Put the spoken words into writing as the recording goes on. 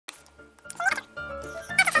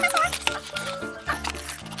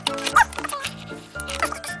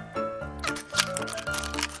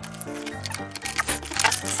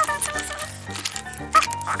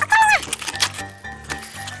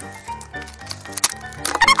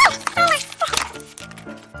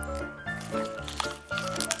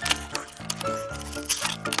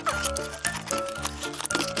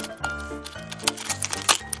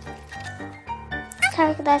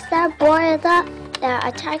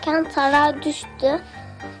açarken tarağı düştü.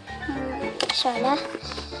 Şöyle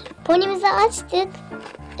ponimizi açtık.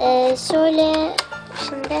 Şöyle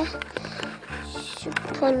şimdi şu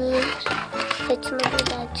poniyi saçını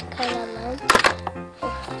buradan çıkaralım.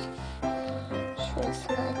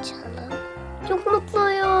 Şurasını açalım. Çok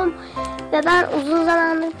mutluyum. Ve ben uzun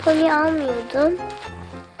zamandır pony almıyordum.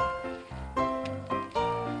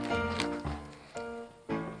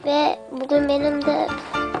 Ve bugün benim de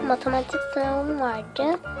matematik sınavım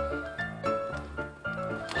vardı.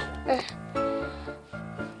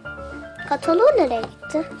 Kataloğu nereye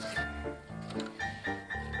gitti?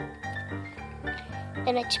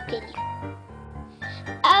 Ben açıp geleyim.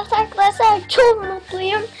 Evet arkadaşlar, çok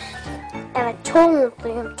mutluyum. Evet, çok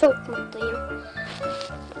mutluyum. Çok mutluyum.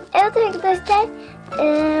 Evet arkadaşlar,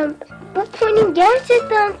 bu pony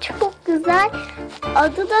gerçekten çok güzel.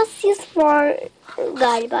 Adı da swirl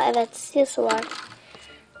galiba. Evet, swirl.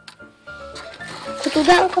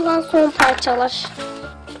 Kutudan kalan son parçalar.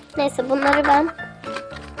 Neyse, bunları ben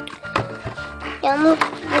yalnız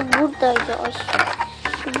bu buradaydı. Ay.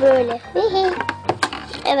 Böyle.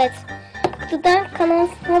 Evet. Kutudan kalan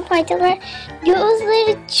son parçalar.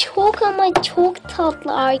 Gözleri çok ama çok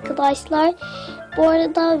tatlı arkadaşlar. Bu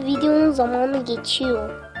arada videonun zamanı geçiyor.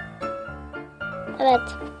 Evet.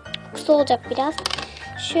 Kısa olacak biraz.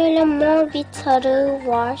 Şöyle mor bir tarağı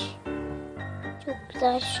var. Çok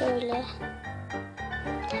güzel şöyle.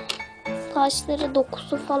 Saçları,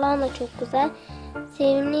 dokusu falan da çok güzel.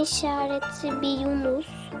 Sevimli işareti bir Yunus.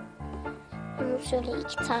 Yunus şöyle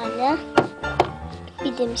 2 tane.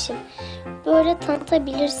 Bir demişim. Böyle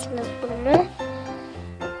tanıtabilirsiniz bunu.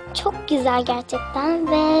 Çok güzel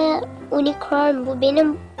gerçekten ve unicorn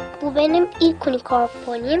bu benim ilk unicorn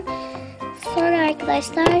pony'im. Sonra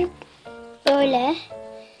arkadaşlar böyle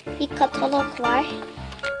bir katalog var.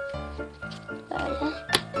 Böyle.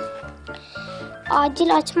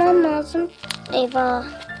 Acil açmam lazım. Eyvah.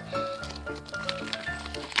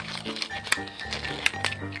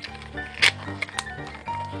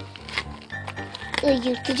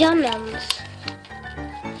 Yırtacağım yalnız.